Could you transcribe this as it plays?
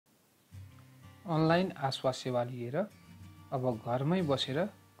Online आश्वास सेवा लिएर अब घरमै बसेर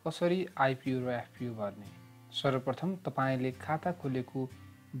कसरी आइपिओ र एफपिओ भर्ने। सर्वप्रथम तपाईले खाता खोलेको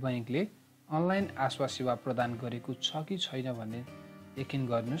बैंकले अनलाइन आश्वास सेवा प्रदान गरेको छ कि छैन भन्ने यकिन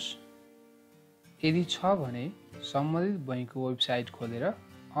गर्नुस्। यदि छ भने सम्बन्धित बैंकको वेबसाइट खोलेर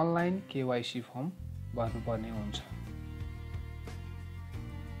अनलाइन केवाइसी फर्म भर्नुपर्ने हुन्छ।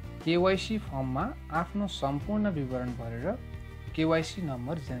 केवाइसी फर्ममा आफ्नो सम्पूर्ण विवरण भरेर केवाइसी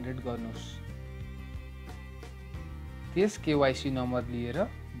नम्बर जेनेरेट गर्नुहोस्। त्यस केवाइसी नम्बर लिएर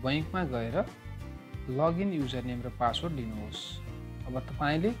बैंकमा गएर लगइन युजरनेम र पासवर्ड लिनुहोस्। अब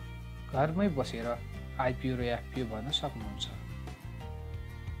तपाईले घरमै बसेर आइपिओ र एफपिओ भर्न सक्नुहुन्छ।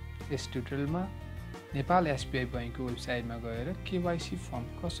 यस ट्युटोरियलमा नेपाल एसबिआई बैंकको वेबसाइटमा गएर केवाइसी फर्म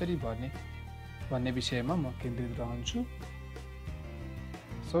कसरी भर्ने भन्ने विषयमा म केन्द्रित रहन्छु।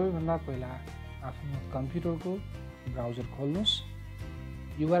 सबैभन्दा पहिला आफ्नो कम्प्युटरको ब्राउजर खोल्नुहोस्।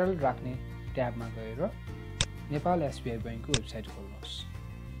 युआरएल राख्ने ट्याबमा गएर नेपाल एसबिआई बैंकको वेबसाइट खोल्नुहोस्।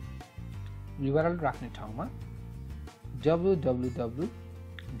 युआरएल राख्ने ठाउँमा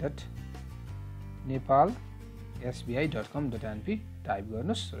www.nepalsbi.com.np टाइप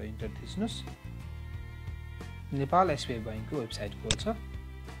गर्नुहोस् र इन्टर थिच्नुहोस्। नेपाल एसबिआई बैंकको वेबसाइट खोल्छ।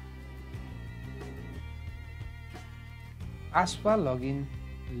 आस्पा लगइन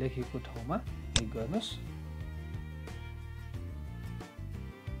लेखेको ठाउँमा क्लिक गर्नुहोस्।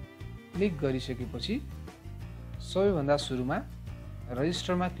 क्लिक गरिसकेपछि सबैभन्दा सुरुमा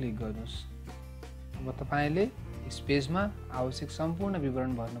रजिस्टरमा क्लिक गर्नुहोस्। अब तपाईले यस पेजमा आवश्यक सम्पूर्ण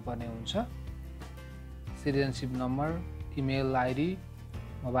विवरण भर्नुपर्ने हुन्छ। Citizenship number, email ID,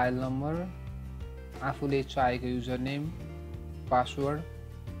 mobile number, आफूले चाहेको युजरनेम, पासवर्ड,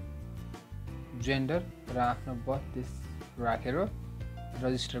 जेन्डर र आफ्नो बर्थ राखेर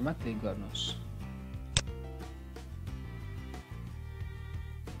रजिस्टरमा क्लिक गर्नुहोस्।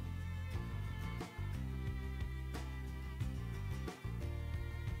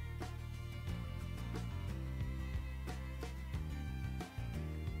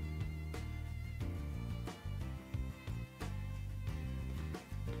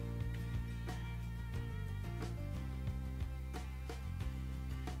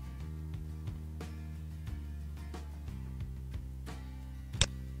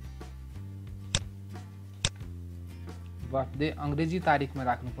 बर्थडे अंग्रेजी तारिखमा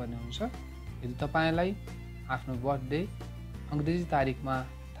राख्नुपर्ने हुन्छ। यदि तपाईलाई आफ्नो बर्थडे अंग्रेजी तारिखमा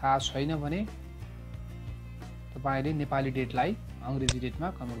थाहा छैन भने तपाईले नेपाली डेटलाई अंग्रेजी डेटमा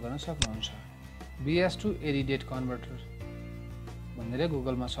कन्भर्ट गर्न सक्नुहुन्छ। BS to AD date converter भनेर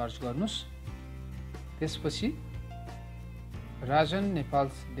गुगलमा सर्च गर्नुस्। त्यसपछि राजन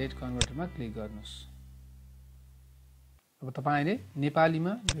नेपाल्स डेट कन्भर्टरमा क्लिक गर्नुस्। अब तपाईले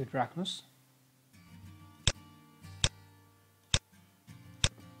नेपालीमा डेट राख्नुस्।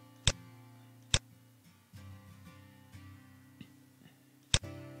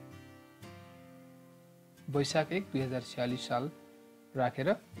 वैशाख 1 2046 साल राखेर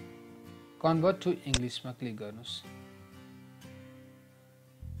कन्भर्ट टु इङ्ग्लिसमा क्लिक गर्नुस्।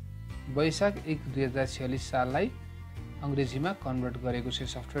 वैशाख 1 2046 साललाई अंग्रेजीमा कन्भर्ट गरेको छ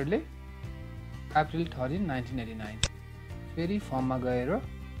सफ्टवेयरले। अप्रिल 13 1989 फेरि फर्ममा गएर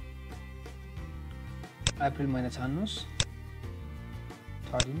अप्रिल महिना छान्नुस्।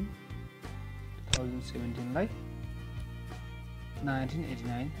 13 2017 लाई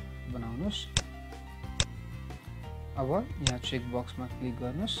 1989 बनाउनुस्। अब यहाँ चेक बक्समा क्लिक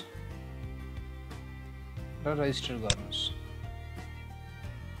गर्नुस् र रजिस्टर गर्नुस्।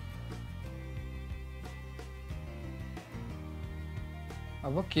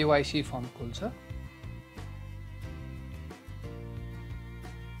 अब केवाइसी फर्म खुल्छ।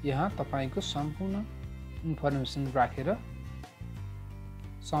 यहाँ तपाईको सम्पूर्ण इन्फर्मेसन राखेर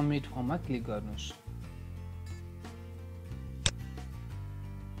सबमिट फर्ममा क्लिक गर्नुस्।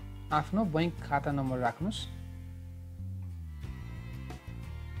 आफ्नो बैंक खाता नम्बर राख्नुस्।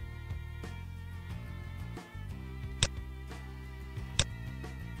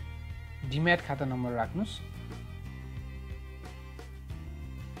 डिम्याट खाता नम्बर राख्नुस्।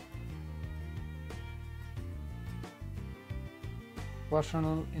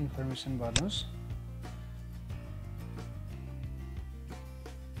 Personal information भर्नुस्।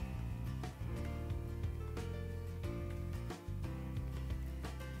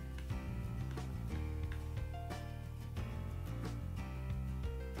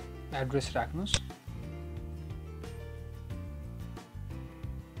 एड्रेस राख्नुस्।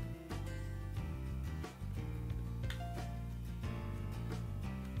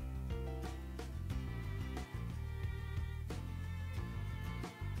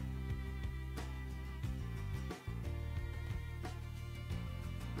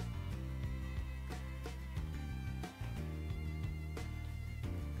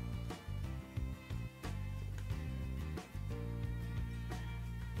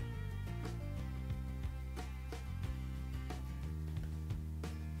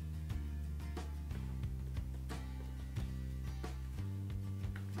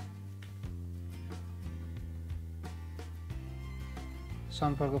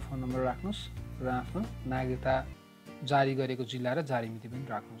 सम्पर्क फोन नम्बर राख्नुहोस् र आफ्नो नागरिकता जारी गरेको जिल्ला र जारी मिति पनि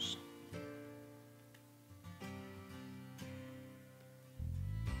राख्नुहोस्।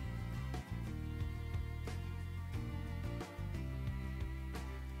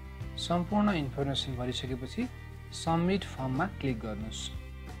 सम्पूर्ण इन्फर्मेसन भरिसकेपछि सबमिट फर्ममा क्लिक गर्नुहोस्।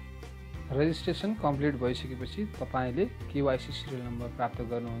 रजिस्ट्रेसन कम्प्लिट भइसकेपछि तपाईले केवाइसी सिरियल नम्बर प्राप्त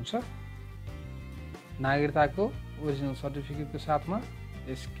गर्नुहुन्छ। नागरिकताको ओरिजिनल सर्टिफिकेटको साथमा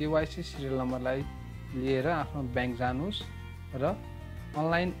यस केवाइसी सिरियल नम्बरलाई लिएर आफ्नो ब्याङ्क जानुहोस् र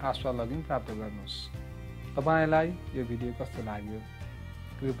अनलाइन आस्वा लगइन प्राप्त गर्नुहोस्। तपाईलाई यो भिडियो कस्तो लाग्यो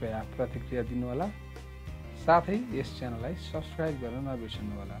कृपया प्रतिक्रिया दिनुहोला। साथै यस च्यानललाई सब्स्क्राइब गर्न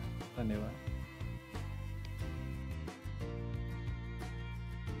नबिर्सनुहोला। धन्यवाद।